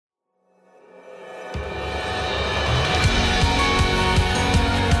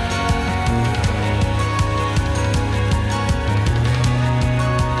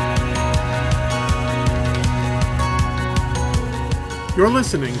You're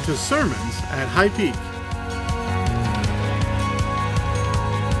listening to Sermons at High Peak.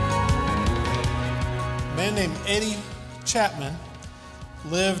 A man named Eddie Chapman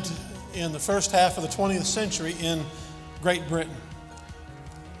lived in the first half of the 20th century in Great Britain.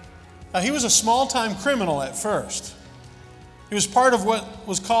 He was a small-time criminal at first. He was part of what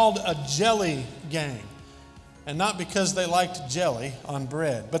was called a jelly gang. And not because they liked jelly on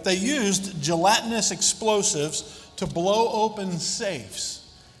bread, but they used gelatinous explosives to blow open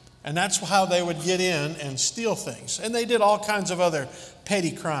safes. And that's how they would get in and steal things. And they did all kinds of other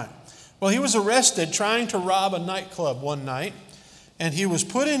petty crime. Well, he was arrested trying to rob a nightclub one night, and he was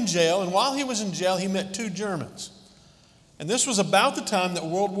put in jail. And while he was in jail, he met two Germans. And this was about the time that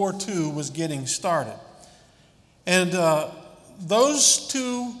World War II was getting started. And those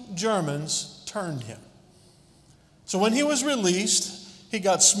two Germans turned him. So when he was released, he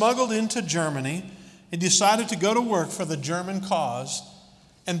got smuggled into Germany. He decided to go to work for the German cause,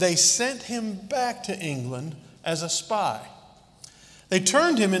 and they sent him back to England as a spy. They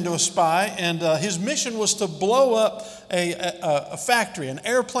turned him into a spy, and his mission was to blow up a factory, an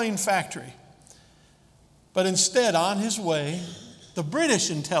airplane factory. But instead, on his way, the British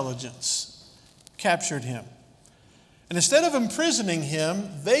intelligence captured him. And instead of imprisoning him,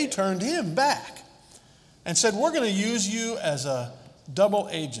 they turned him back and said, "We're going to use you as a double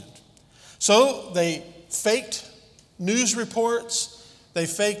agent." So they faked news reports. They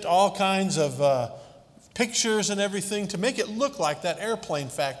faked all kinds of pictures and everything to make it look like that airplane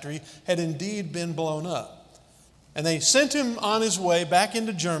factory had indeed been blown up. And they sent him on his way back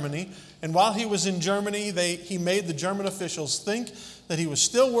into Germany. And while he was in Germany, he made the German officials think that he was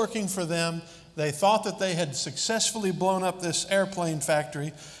still working for them. They thought that they had successfully blown up this airplane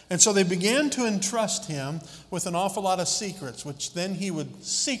factory. And so they began to entrust him with an awful lot of secrets, which then he would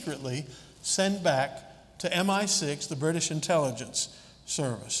secretly send back to MI6, the British intelligence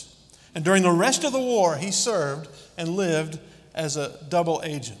service. And during the rest of the war, he served and lived as a double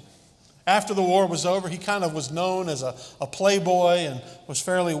agent. After the war was over, he kind of was known as a playboy and was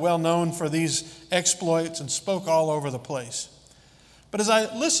fairly well known for these exploits and spoke all over the place. But as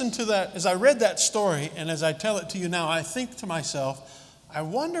I listened to that, as I read that story, and as I tell it to you now, I think to myself, I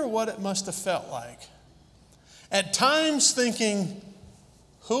wonder what it must have felt like. At times thinking,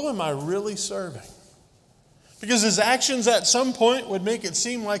 who am I really serving? Because his actions at some point would make it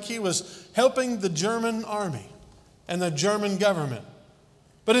seem like he was helping the German army and the German government.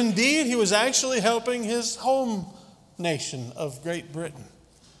 But indeed, he was actually helping his home nation of Great Britain.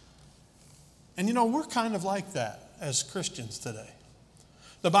 And you know, we're kind of like that as Christians today.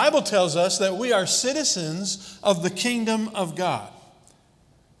 The Bible tells us that we are citizens of the kingdom of God.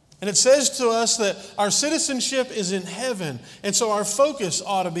 And it says to us that our citizenship is in heaven, and so our focus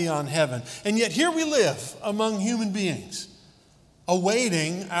ought to be on heaven. And yet here we live among human beings,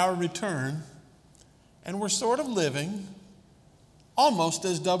 awaiting our return, and we're sort of living almost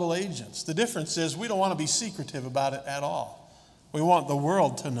as double agents. The difference is we don't want to be secretive about it at all. We want the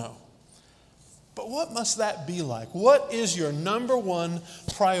world to know. But what must that be like? What is your number one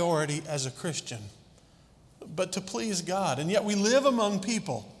priority as a Christian? But to please God. And yet we live among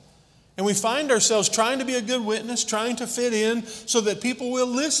people. And we find ourselves trying to be a good witness, trying to fit in so that people will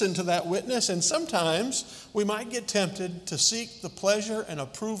listen to that witness. And sometimes we might get tempted to seek the pleasure and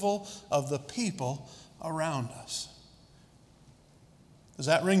approval of the people around us. Does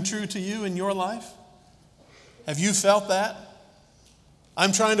that ring true to you in your life? Have you felt that?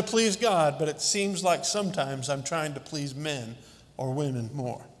 I'm trying to please God, but it seems like sometimes I'm trying to please men or women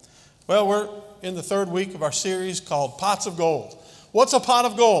more. Well, we're in the third week of our series called Pots of Gold. What's a pot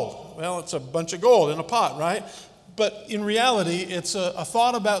of gold? Well, it's a bunch of gold in a pot, right? But in reality, it's a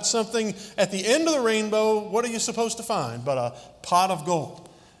thought about something at the end of the rainbow. What are you supposed to find but a pot of gold?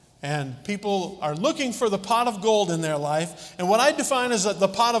 And people are looking for the pot of gold in their life. And what I define as the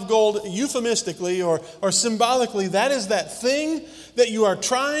pot of gold, euphemistically or symbolically, that is that thing that you are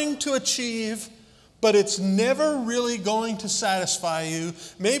trying to achieve, but it's never really going to satisfy you.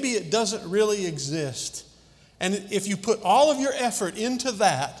 Maybe it doesn't really exist. And if you put all of your effort into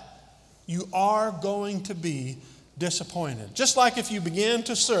that, you are going to be disappointed. Just like if you began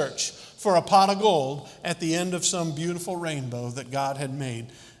to search for a pot of gold at the end of some beautiful rainbow that God had made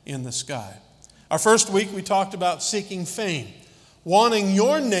in the sky. Our first week we talked about seeking fame, wanting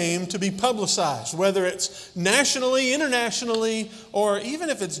your name to be publicized, whether it's nationally, internationally, or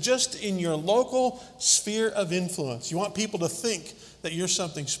even if it's just in your local sphere of influence. You want people to think that you're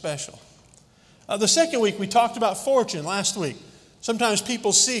something special. The second week we talked about fortune last week. Sometimes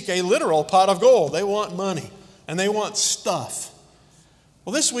people seek a literal pot of gold. They want money and they want stuff.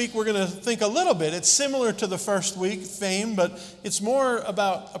 Well, this week we're going to think a little bit. It's similar to the first week, fame, but it's more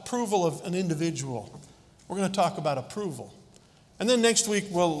about approval of an individual. We're going to talk about approval. And then next week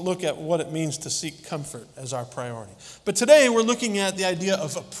we'll look at what it means to seek comfort as our priority. But today we're looking at the idea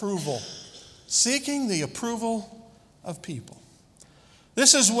of approval, seeking the approval of people.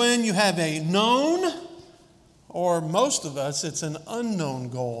 This is when you have a known, or most of us, it's an unknown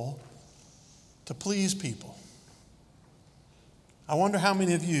goal to please people. I wonder how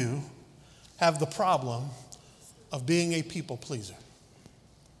many of you have the problem of being a people pleaser.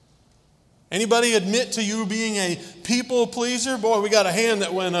 Anybody admit to you being a people pleaser? Boy, we got a hand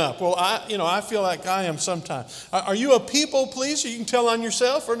that went up. Well, I feel like I am sometimes. Are you a people pleaser? You can tell on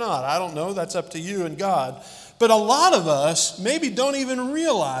yourself or not. I don't know. That's up to you and God. But a lot of us maybe don't even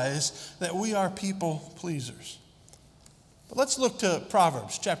realize that we are people pleasers. But let's look to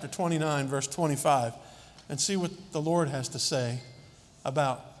Proverbs chapter 29, verse 25, and see what the Lord has to say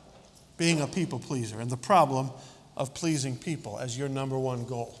about being a people pleaser and the problem of pleasing people as your number one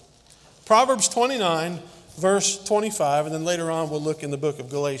goal. Proverbs 29, verse 25, and then later on we'll look in the book of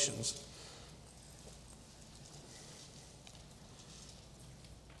Galatians.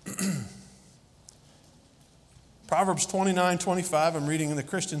 Proverbs 29, 25, I'm reading in the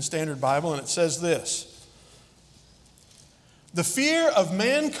Christian Standard Bible, and it says this: "The fear of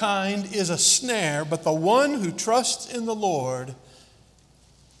mankind is a snare, but the one who trusts in the Lord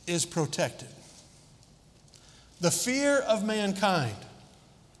is protected." The fear of mankind.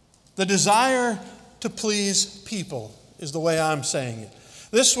 The desire to please people is the way I'm saying it.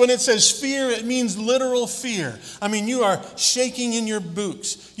 This, when it says fear, it means literal fear. I mean, you are shaking in your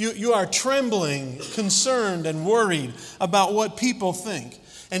boots. You are trembling, concerned, and worried about what people think.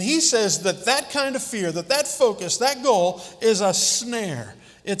 And he says that kind of fear, that focus, that goal is a snare.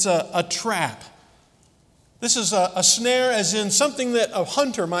 It's a trap. This is a snare as in something that a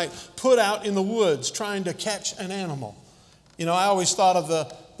hunter might put out in the woods trying to catch an animal. You know, I always thought of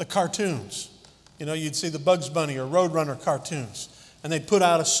the cartoons. You know, you'd see the Bugs Bunny or Roadrunner cartoons, and they'd put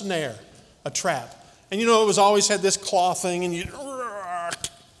out a snare, a trap. And you know, it was always had this claw thing, and you'd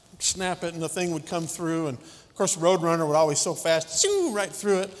snap it, and the thing would come through. And of course, Roadrunner would always so fast, right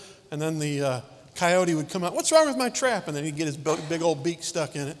through it. And then the coyote would come out, "What's wrong with my trap?" And then he'd get his big old beak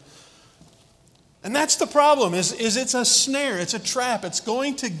stuck in it. And that's the problem, is it's a snare, it's a trap. It's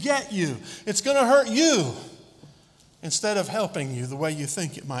going to get you. It's going to hurt you instead of helping you the way you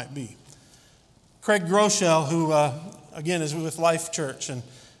think it might be. Craig Groeschel, who, again, is with Life Church, and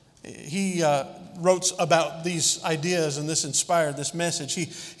he wrote about these ideas, and this inspired this message.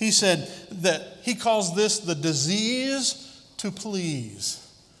 He said that he calls this the disease to please.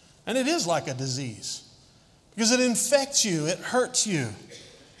 And it is like a disease because it infects you, it hurts you.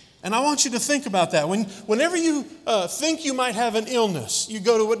 And I want you to think about that. Whenever you think you might have an illness, you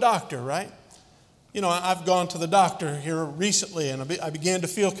go to a doctor, right? You know, I've gone to the doctor here recently, and I began to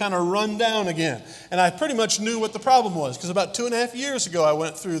feel kind of run down again. And I pretty much knew what the problem was, because about 2.5 years ago I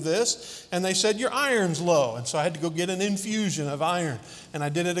went through this, and they said, "Your iron's low." And so I had to go get an infusion of iron. And I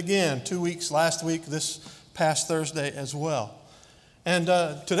did it again 2 weeks, last week, this past Thursday as well. And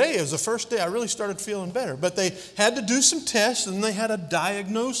today is the first day I really started feeling better. But they had to do some tests, and they had a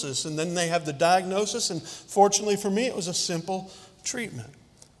diagnosis. And then they have the diagnosis, and fortunately for me, it was a simple treatment.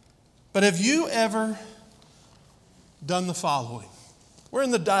 But have you ever done the following? We're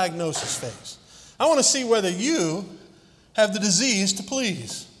in the diagnosis phase. I want to see whether you have the disease to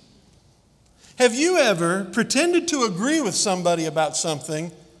please. Have you ever pretended to agree with somebody about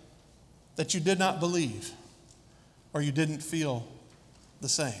something that you did not believe or you didn't feel the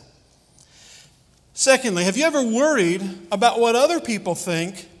same? Secondly, have you ever worried about what other people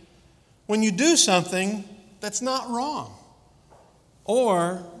think when you do something that's not wrong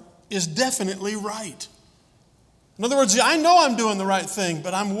or is definitely right? In other words, I know I'm doing the right thing,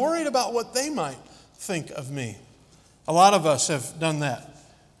 but I'm worried about what they might think of me. A lot of us have done that.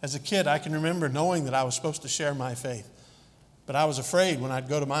 As a kid, I can remember knowing that I was supposed to share my faith, but I was afraid when I'd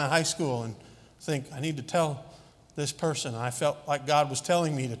go to my high school and think, I need to tell this person. I felt like God was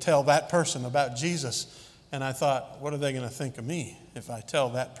telling me to tell that person about Jesus, and I thought, what are they going to think of me if I tell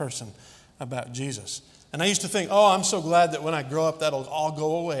that person about Jesus? And I used to think, I'm so glad that when I grow up, that'll all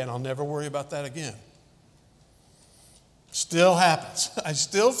go away and I'll never worry about that again. Still happens. I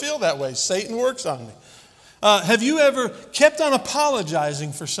still feel that way. Satan works on me. Have you ever kept on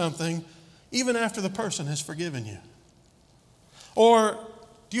apologizing for something even after the person has forgiven you? Or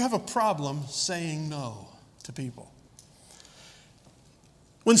do you have a problem saying no to people?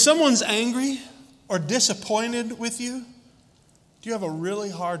 When someone's angry or disappointed with you, do you have a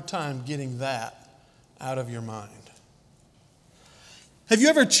really hard time getting that out of your mind? Have you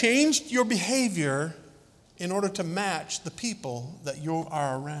ever changed your behavior in order to match the people that you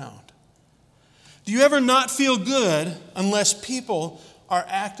are around? Do you ever not feel good unless people are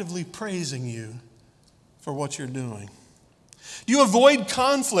actively praising you for what you're doing? Do you avoid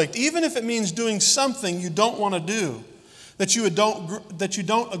conflict, even if it means doing something you don't want to do, that you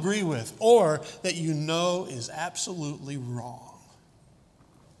don't agree with, or that you know is absolutely wrong?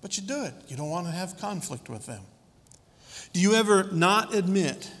 But you do it. You don't want to have conflict with them. Do you ever not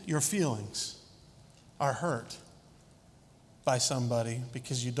admit your feelings are hurt by somebody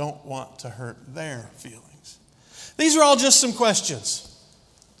because you don't want to hurt their feelings? These are all just some questions.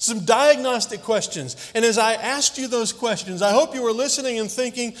 Some diagnostic questions. And as I asked you those questions, I hope you were listening and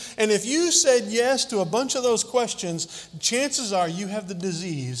thinking, and if you said yes to a bunch of those questions, chances are you have the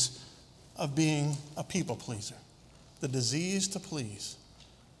disease of being a people pleaser. The disease to please.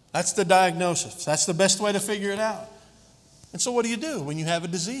 That's the diagnosis. That's the best way to figure it out. And so what do you do when you have a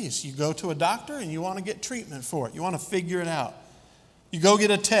disease? You go to a doctor and you want to get treatment for it. You want to figure it out. You go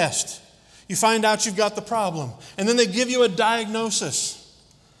get a test. You find out you've got the problem. And then they give you a diagnosis.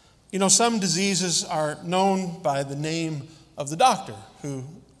 You know, some diseases are known by the name of the doctor who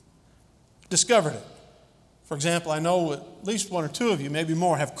discovered it. For example, I know at least one or two of you, maybe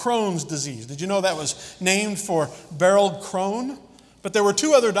more, have Crohn's disease. Did you know that was named for Berold Crohn? But there were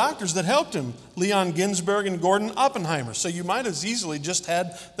two other doctors that helped him, Leon Ginsberg and Gordon Oppenheimer. So you might as easily just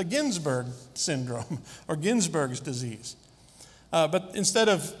had the Ginsberg syndrome or Ginsberg's disease. But instead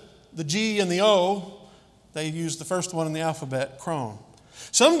of the G and the O, they used the first one in the alphabet, Crohn.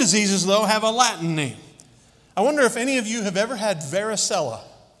 Some diseases, though, have a Latin name. I wonder if any of you have ever had varicella.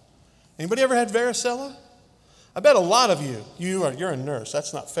 Anybody ever had varicella? I bet a lot of you're a nurse.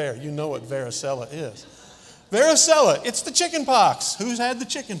 That's not fair. You know what varicella is. Varicella, it's the chicken pox. Who's had the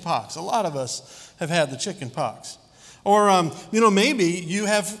chicken pox? A lot of us have had the chicken pox. Or, maybe you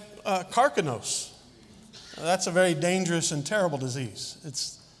have carcinoma. That's a very dangerous and terrible disease.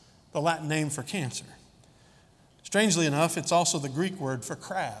 It's the Latin name for cancer. Strangely enough, it's also the Greek word for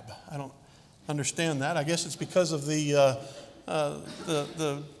crab. I don't understand that. I guess it's because of the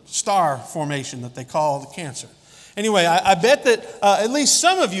star formation that they call the cancer. Anyway, I bet that at least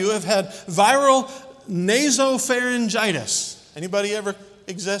some of you have had viral nasopharyngitis. Anybody ever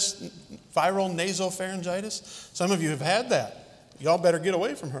exist viral nasopharyngitis? Some of you have had that. Y'all better get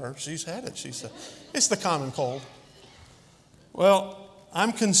away from her. She's had it. She said, it's the common cold. Well,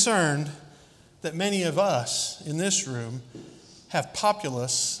 I'm concerned that many of us in this room have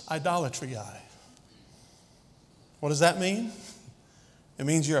populist idolatry. What does that mean? It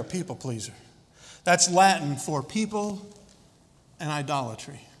means you're a people pleaser. That's Latin for people and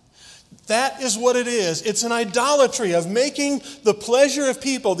idolatry. That is what it is. It's an idolatry of making the pleasure of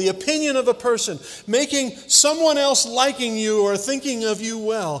people, the opinion of a person, making someone else liking you or thinking of you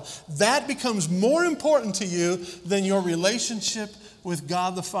well. That becomes more important to you than your relationship with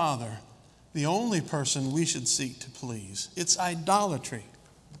God the Father, the only person we should seek to please. It's idolatry.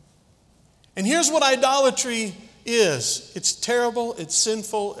 And here's what idolatry is. It's terrible, it's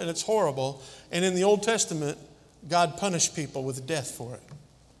sinful, and it's horrible. And in the Old Testament, God punished people with death for it.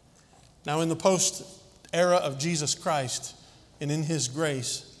 Now, in the post-era of Jesus Christ and in His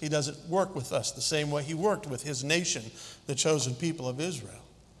grace, He doesn't work with us the same way He worked with His nation, the chosen people of Israel.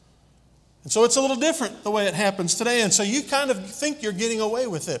 And so it's a little different the way it happens today. And so you kind of think you're getting away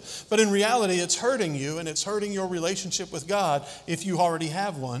with it. But in reality, it's hurting you and it's hurting your relationship with God if you already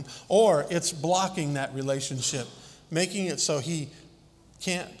have one. Or it's blocking that relationship, making it so He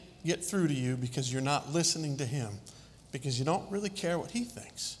can't get through to you because you're not listening to Him, because you don't really care what He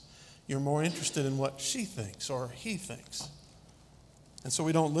thinks. You're more interested in what she thinks or he thinks. And so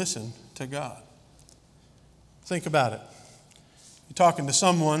we don't listen to God. Think about it. You're talking to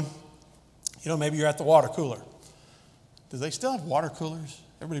someone, maybe you're at the water cooler. Do they still have water coolers?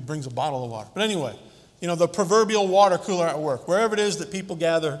 Everybody brings a bottle of water. But anyway, the proverbial water cooler at work, wherever it is that people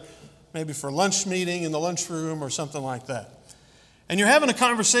gather, maybe for lunch meeting in the lunchroom or something like that. And you're having a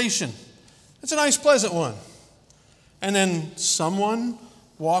conversation. It's a nice, pleasant one. And then someone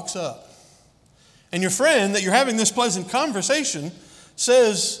walks up. And your friend that you're having this pleasant conversation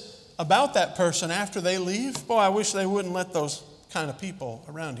says about that person after they leave, boy, I wish they wouldn't let those kind of people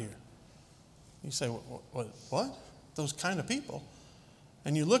around here. You say, what? Those kind of people?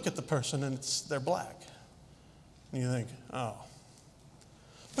 And you look at the person and they're black. And you think, oh.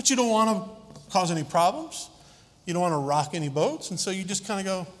 But you don't want to cause any problems. You don't want to rock any boats. And so you just kind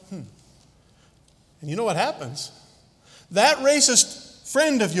of go, And you know what happens? That racist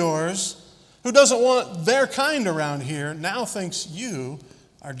friend of yours who doesn't want their kind around here now thinks you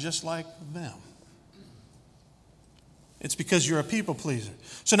are just like them. It's because you're a people pleaser.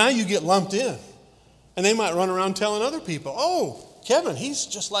 So now you get lumped in. And they might run around telling other people, oh, Kevin, he's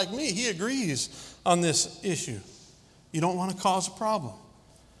just like me. He agrees on this issue. You don't want to cause a problem.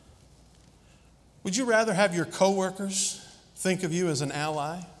 Would you rather have your coworkers think of you as an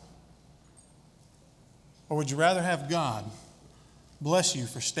ally? Or would you rather have God bless you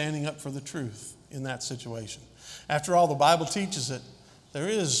for standing up for the truth in that situation? After all, the Bible teaches it. There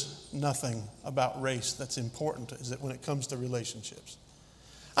is nothing about race that's important when it comes to relationships.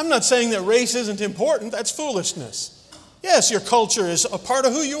 I'm not saying that race isn't important. That's foolishness. Yes, your culture is a part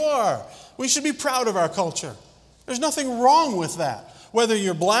of who you are. We should be proud of our culture. There's nothing wrong with that. Whether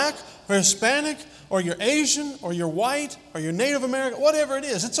you're black or Hispanic or you're Asian or you're white or you're Native American, whatever it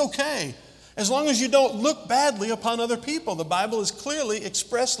is, it's okay. As long as you don't look badly upon other people. The Bible is clearly,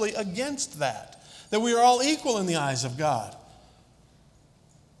 expressly against that we are all equal in the eyes of God.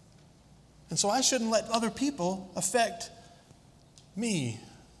 And so I shouldn't let other people affect me.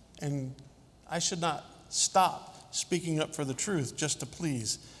 And I should not stop speaking up for the truth just to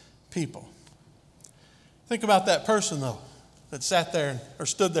please people. Think about that person, though, that sat there or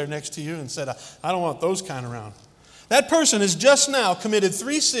stood there next to you and said, I don't want those kind around. That person has just now committed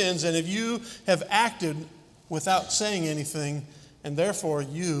 3 sins, and if you have acted without saying anything, and therefore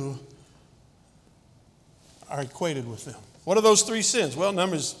you are equated with them. What are those 3 sins? Well,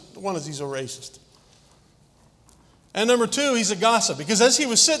 number 1 is he's a racist. And number 2, he's a gossip. Because as he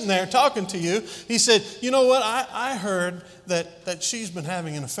was sitting there talking to you, he said, you know what, I heard that she's been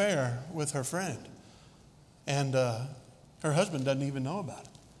having an affair with her friend. And her husband doesn't even know about it.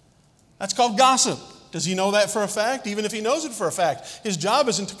 That's called gossip. Does he know that for a fact? Even if he knows it for a fact, his job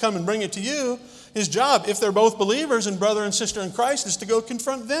isn't to come and bring it to you. His job, if they're both believers and brother and sister in Christ, is to go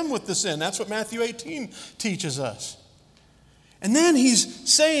confront them with the sin. That's what Matthew 18 teaches us. And then he's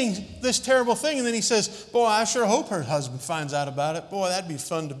saying this terrible thing, and then he says, boy, I sure hope her husband finds out about it. Boy, that'd be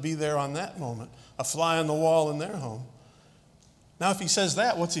fun to be there on that moment, a fly on the wall in their home. Now, if he says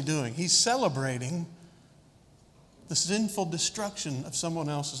that, what's he doing? He's celebrating the sinful destruction of someone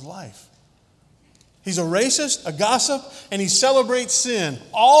else's life. He's a racist, a gossip, and he celebrates sin.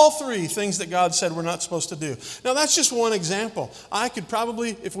 All 3 things that God said we're not supposed to do. Now, that's just one example. I could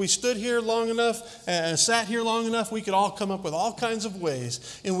probably, if we stood here long enough and sat here long enough, we could all come up with all kinds of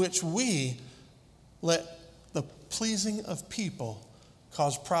ways in which we let the pleasing of people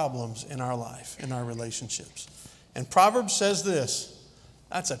cause problems in our life, in our relationships. And Proverbs says this,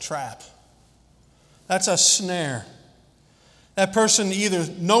 that's a trap. That's a snare. That person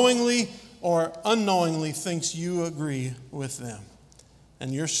either knowingly or unknowingly thinks you agree with them,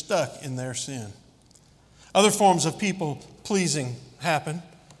 and you're stuck in their sin. Other forms of people pleasing happen,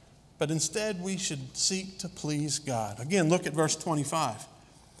 but instead we should seek to please God. Again, look at verse 25.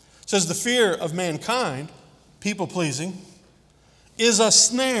 It says, the fear of mankind, people pleasing, is a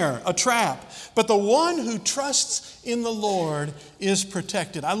snare, a trap. But the one who trusts in the Lord is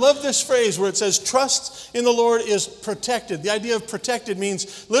protected. I love this phrase where it says, trusts in the Lord is protected. The idea of protected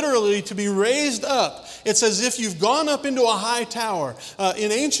means literally to be raised up. It's as if you've gone up into a high tower.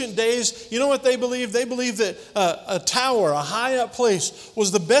 In ancient days, you know what they believed? They believed that a tower, a high up place,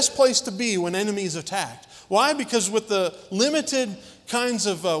 was the best place to be when enemies attacked. Why? Because with the limited kinds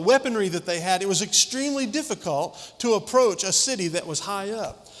of weaponry that they had, it was extremely difficult to approach a city that was high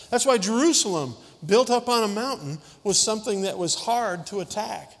up. That's why Jerusalem, built up on a mountain, was something that was hard to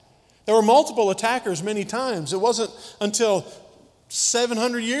attack. There were multiple attackers many times. It wasn't until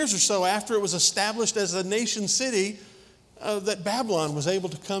 700 years or so after it was established as a nation city that Babylon was able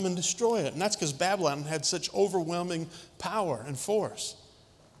to come and destroy it. And that's because Babylon had such overwhelming power and force.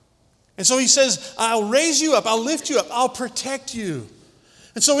 And so he says, I'll raise you up, I'll lift you up, I'll protect you.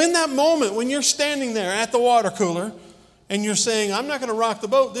 And so in that moment, when you're standing there at the water cooler and you're saying, I'm not going to rock the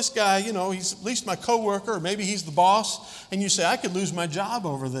boat, this guy, you know, he's at least my coworker, or maybe he's the boss, and you say, I could lose my job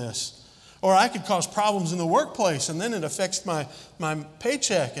over this. Or I could cause problems in the workplace, and then it affects my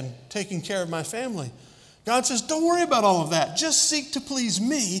paycheck and taking care of my family. God says, don't worry about all of that. Just seek to please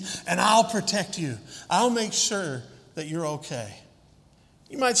me, and I'll protect you. I'll make sure that you're okay.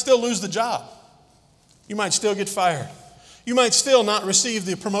 You might still lose the job. You might still get fired. You might still not receive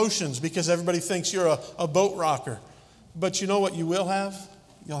the promotions because everybody thinks you're a boat rocker. But you know what you will have?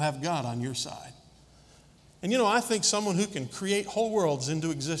 You'll have God on your side. And you know, I think someone who can create whole worlds into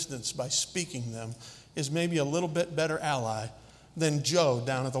existence by speaking them is maybe a little bit better ally than Joe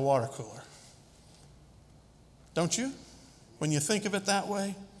down at the water cooler. Don't you? When you think of it that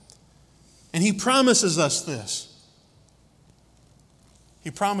way? And he promises us this.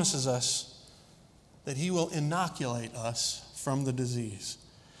 He promises us that he will inoculate us from the disease.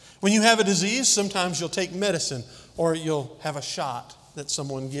 When you have a disease, sometimes you'll take medicine or you'll have a shot that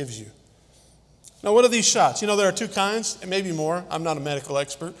someone gives you. Now, what are these shots? You know, there are two kinds, and maybe more. I'm not a medical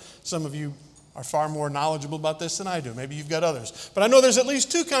expert. Some of you are far more knowledgeable about this than I do. Maybe you've got others. But I know there's at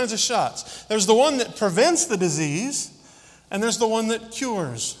least two kinds of shots. There's the one that prevents the disease, and there's the one that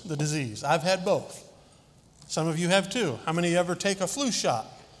cures the disease. I've had both. Some of you have too. How many ever take a flu shot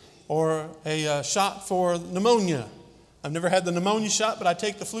or a shot for pneumonia? I've never had the pneumonia shot, but I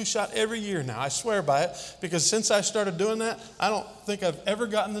take the flu shot every year now. I swear by it, because since I started doing that, I don't think I've ever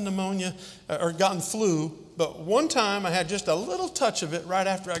gotten the pneumonia or gotten flu. But one time I had just a little touch of it right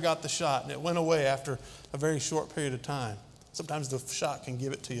after I got the shot, and it went away after a very short period of time. Sometimes the shot can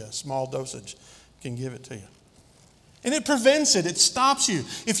give it to you. A small dosage can give it to you. And it prevents it. It stops you.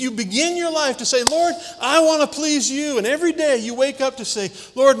 If you begin your life to say, Lord, I want to please you, and every day you wake up to say,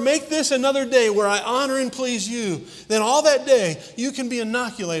 Lord, make this another day where I honor and please you, then all that day you can be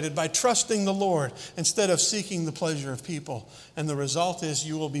inoculated by trusting the Lord instead of seeking the pleasure of people. And the result is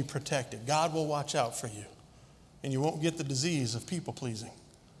you will be protected. God will watch out for you, and you won't get the disease of people pleasing.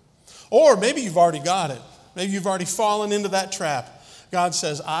 Or maybe you've already got it. Maybe you've already fallen into that trap. God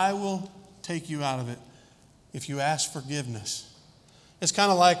says, I will take you out of it if you ask forgiveness. It's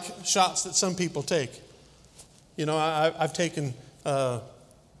kind of like shots that some people take. You know, I've taken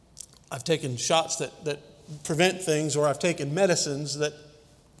shots that prevent things, or I've taken medicines that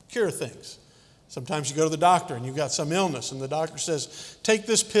cure things. Sometimes you go to the doctor and you've got some illness, and the doctor says, take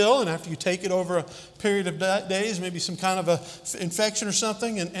this pill, and after you take it over a period of days, maybe some kind of a infection or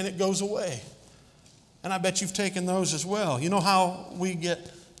something, and it goes away. And I bet you've taken those as well. You know how we get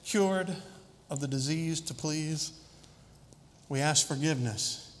cured of the disease to please? We ask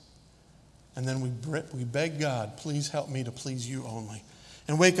forgiveness, and then we beg God, please help me to please you only.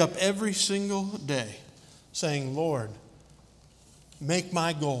 And wake up every single day saying, Lord, make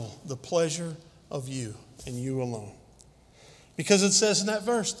my goal the pleasure of you and you alone. Because it says in that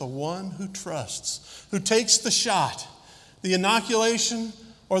verse, the one who trusts, who takes the shot, the inoculation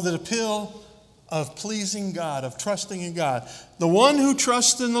or the pill of pleasing God, of trusting in God. The one who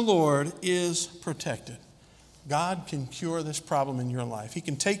trusts in the Lord is protected. God can cure this problem in your life. He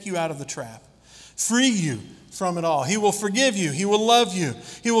can take you out of the trap, free you from it all. He will forgive you. He will love you.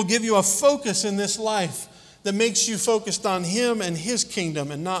 He will give you a focus in this life that makes you focused on Him and His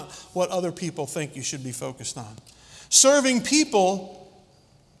kingdom and not what other people think you should be focused on. Serving people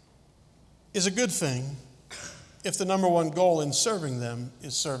is a good thing if the number one goal in serving them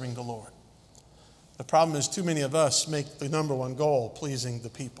is serving the Lord. The problem is too many of us make the number one goal pleasing the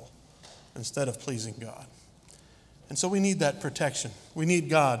people instead of pleasing God. And so we need that protection. We need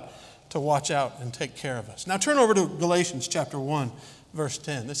God to watch out and take care of us. Now turn over to Galatians chapter 1, verse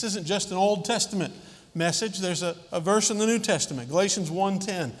 10. This isn't just an Old Testament message. There's a verse in the New Testament, Galatians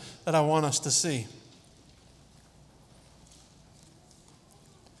 1:10, that I want us to see.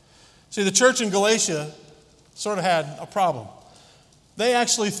 See, the church in Galatia sort of had a problem. They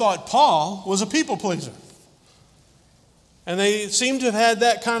actually thought Paul was a people pleaser. And they seemed to have had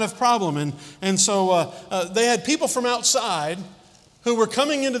that kind of problem. And so they had people from outside who were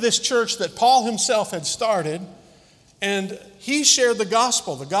coming into this church that Paul himself had started. And he shared the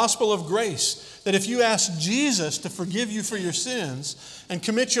gospel of grace, that if you ask Jesus to forgive you for your sins and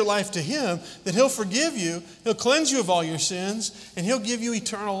commit your life to Him, that He'll forgive you, He'll cleanse you of all your sins, and He'll give you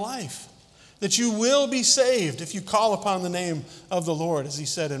eternal life. That you will be saved if you call upon the name of the Lord, as He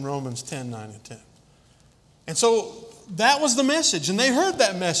said in Romans 10:9 and 10. And so that was the message, and they heard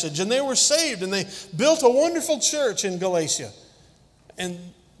that message, and they were saved, and they built a wonderful church in Galatia. And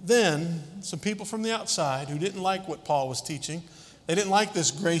then some people from the outside who didn't like what Paul was teaching, they didn't like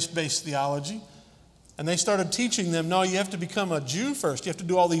this grace-based theology, and they started teaching them, no, you have to become a Jew first. You have to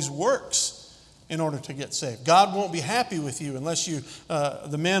do all these works in order to get saved. God won't be happy with you unless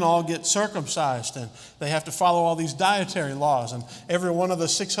the men all get circumcised, and they have to follow all these dietary laws and every one of the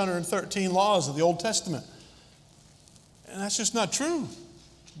 613 laws of the Old Testament. And that's just not true.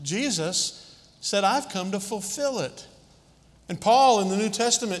 Jesus said, I've come to fulfill it. And Paul in the New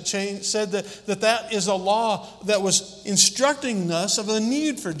Testament said that is a law that was instructing us of a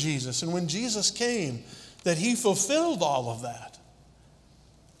need for Jesus. And when Jesus came, that He fulfilled all of that.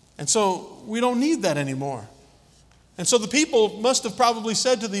 And so we don't need that anymore. And so the people must have probably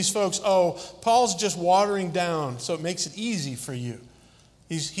said to these folks, oh, Paul's just watering down so it makes it easy for you.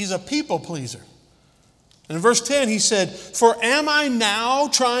 He's a people pleaser. And in verse 10 he said, for am I now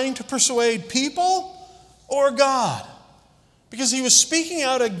trying to persuade people or God? Because he was speaking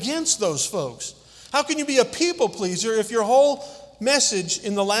out against those folks. How can you be a people pleaser if your whole message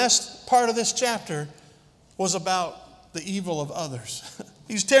in the last part of this chapter was about the evil of others?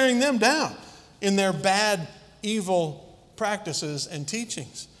 He's tearing them down in their bad, evil practices and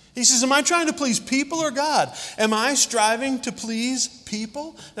teachings. He says, am I trying to please people or God? Am I striving to please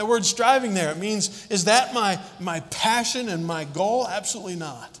people? That word striving there, it means, is that my passion and my goal? Absolutely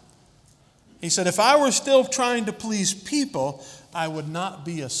not. He said, if I were still trying to please people, I would not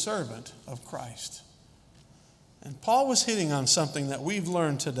be a servant of Christ. And Paul was hitting on something that we've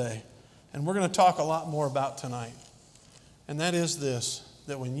learned today, and we're going to talk a lot more about tonight. And that is this,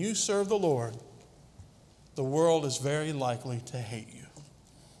 that when you serve the Lord, the world is very likely to hate you.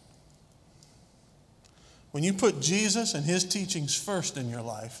 When you put Jesus and his teachings first in your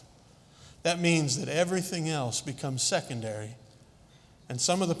life, that means that everything else becomes secondary, and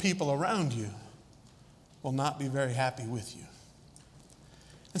some of the people around you will not be very happy with you.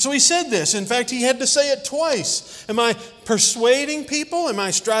 And so he said this. In fact, he had to say it twice. Am I persuading people? Am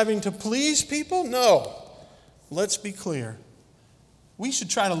I striving to please people? No. Let's be clear. We should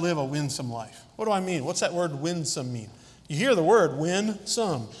try to live a winsome life. What do I mean? What's that word winsome mean? You hear the word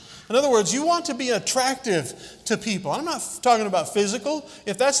winsome. In other words, you want to be attractive to people. I'm not talking about physical.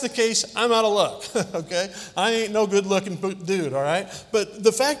 If that's the case, I'm out of luck, okay? I ain't no good-looking dude, all right? But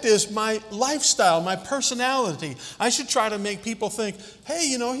the fact is, my lifestyle, my personality, I should try to make people think, hey,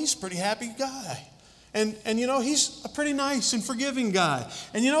 he's a pretty happy guy. And he's a pretty nice and forgiving guy.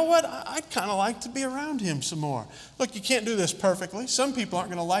 And you know what? I'd kind of like to be around him some more. Look, you can't do this perfectly. Some people aren't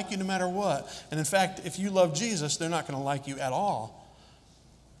going to like you no matter what. And in fact, if you love Jesus, they're not going to like you at all.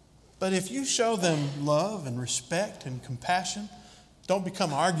 But if you show them love and respect and compassion, don't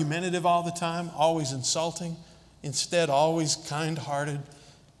become argumentative all the time, always insulting, instead always kind-hearted,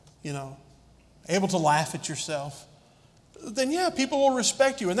 able to laugh at yourself, then yeah, people will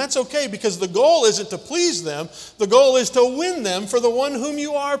respect you. And that's okay, because the goal isn't to please them. The goal is to win them for the one whom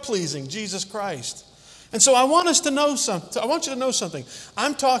you are pleasing, Jesus Christ. And so I want us to know something. I want you to know something.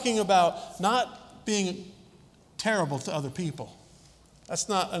 I'm talking about not being terrible to other people. That's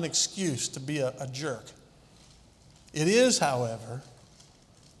not an excuse to be a jerk. It is, however,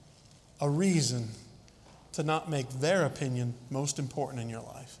 a reason to not make their opinion most important in your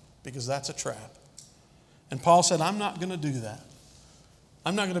life, because that's a trap. And Paul said, I'm not going to do that.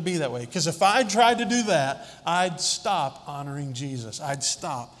 I'm not going to be that way, because if I tried to do that, I'd stop honoring Jesus. I'd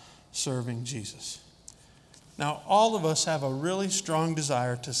stop serving Jesus. Now, all of us have a really strong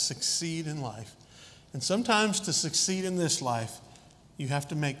desire to succeed in life. And sometimes to succeed in this life, you have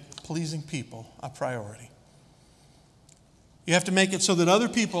to make pleasing people a priority. You have to make it so that other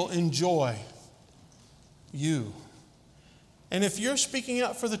people enjoy you. And if you're speaking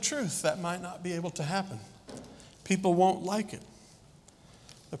out for the truth, that might not be able to happen. People won't like it.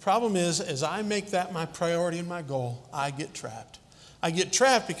 The problem is, as I make that my priority and my goal, I get trapped. I get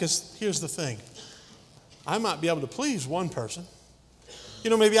trapped because here's the thing. I might be able to please one person.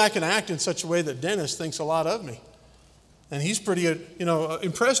 Maybe I can act in such a way that Dennis thinks a lot of me. And he's pretty,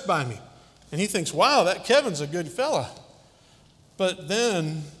 impressed by me. And he thinks, wow, that Kevin's a good fella. But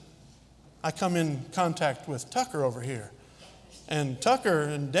then I come in contact with Tucker over here. And Tucker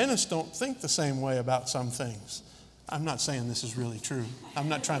and Dennis don't think the same way about some things. I'm not saying this is really true. I'm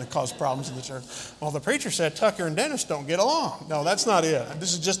not trying to cause problems in the church. Well, the preacher said Tucker and Dennis don't get along. No, that's not it.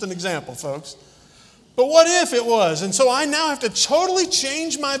 This is just an example, folks. But what if it was? And so I now have to totally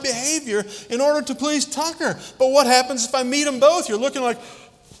change my behavior in order to please Tucker. But what happens if I meet them both? You're looking like,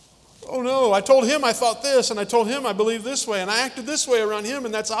 oh no, I told him I thought this, and I told him I believe this way, and I acted this way around him,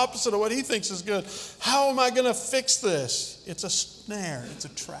 and that's opposite of what he thinks is good. How am I going to fix this? It's a snare. It's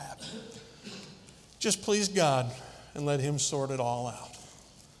a trap. Just please God and let him sort it all out.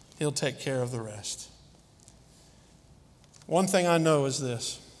 He'll take care of the rest. One thing I know is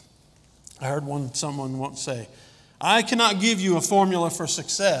this. I heard someone once say, I cannot give you a formula for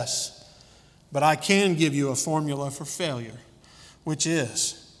success, but I can give you a formula for failure, which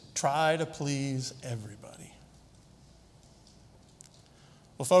is try to please everybody.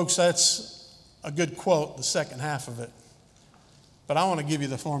 Well, folks, that's a good quote, the second half of it. But I want to give you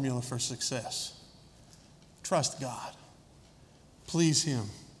the formula for success. Trust God. Please him.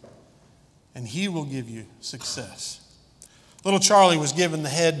 And he will give you success. Little Charlie was given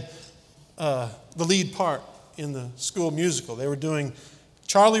the lead part in the school musical. They were doing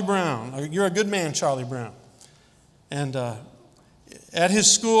Charlie Brown. You're a good man, Charlie Brown. And at his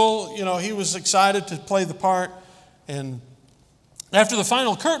school, he was excited to play the part. And after the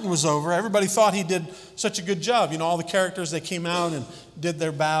final curtain was over, everybody thought he did such a good job. All the characters, they came out and did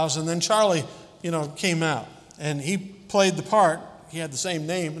their bows. And then Charlie, came out. And he played the part. He had the same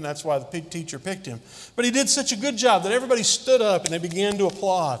name, and that's why the teacher picked him. But he did such a good job that everybody stood up and they began to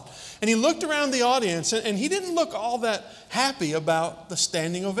applaud. And he looked around the audience, and he didn't look all that happy about the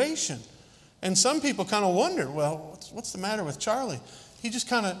standing ovation. And some people kind of wondered, well, what's the matter with Charlie? He just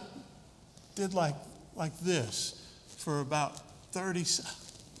kind of did like this for about 30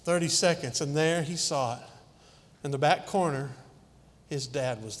 seconds. And there he saw it. In the back corner, his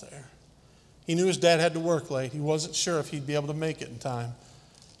dad was there. He knew his dad had to work late. He wasn't sure if he'd be able to make it in time.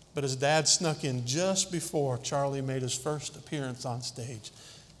 But his dad snuck in just before Charlie made his first appearance on stage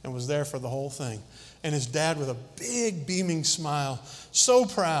and was there for the whole thing. And his dad, with a big beaming smile, so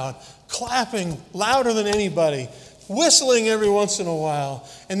proud, clapping louder than anybody, whistling every once in a while.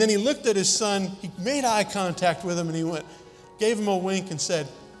 And then he looked at his son, he made eye contact with him, and he gave him a wink and said,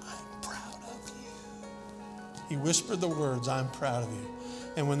 "I'm proud of you." He whispered the words, "I'm proud of you."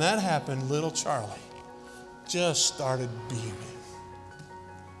 And when that happened, little Charlie just started beaming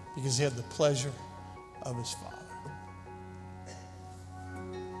because he had the pleasure of his father.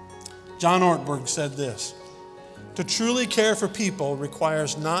 John Ortberg said this: "To truly care for people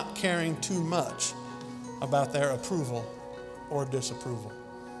requires not caring too much about their approval or disapproval."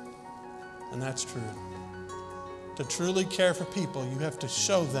 And that's true. To truly care for people, you have to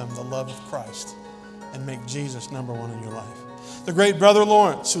show them the love of Christ and make Jesus number one in your life. The great Brother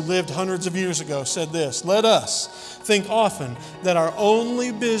Lawrence, who lived hundreds of years ago, said this: "Let us think often that our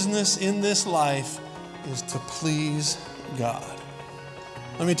only business in this life is to please God."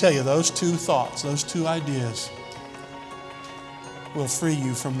 Let me tell you, those two thoughts, those two ideas will free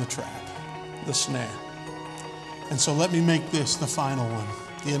you from the trap, the snare. And so let me make this the final one,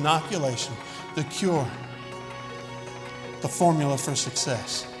 the inoculation, the cure, the formula for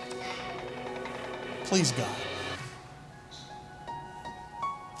success. Please God.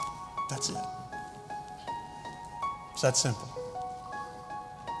 That's it. It's that simple.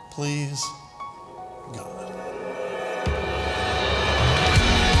 Please God.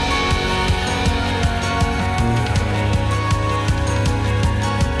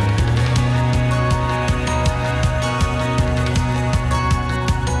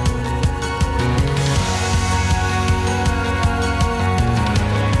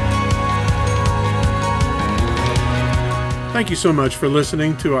 Thank you so much for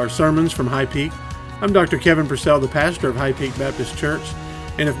listening to our sermons from High Peak. I'm Dr. Kevin Purcell, the pastor of High Peak Baptist Church.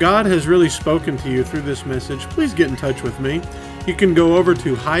 And if God has really spoken to you through this message, please get in touch with me. You can go over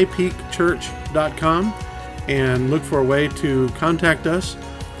to highpeakchurch.com and look for a way to contact us.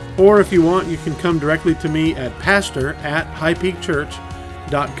 Or if you want, you can come directly to me at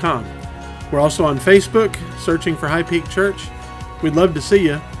pastor@highpeakchurch.com. We're also on Facebook, searching for High Peak Church. We'd love to see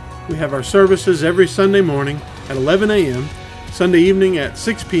you. We have our services every Sunday morning at 11 a.m., Sunday evening at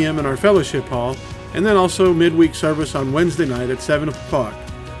 6 p.m. in our fellowship hall, and then also midweek service on Wednesday night at 7 o'clock.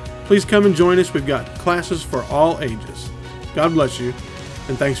 Please come and join us. We've got classes for all ages. God bless you,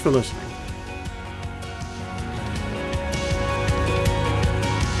 and thanks for listening.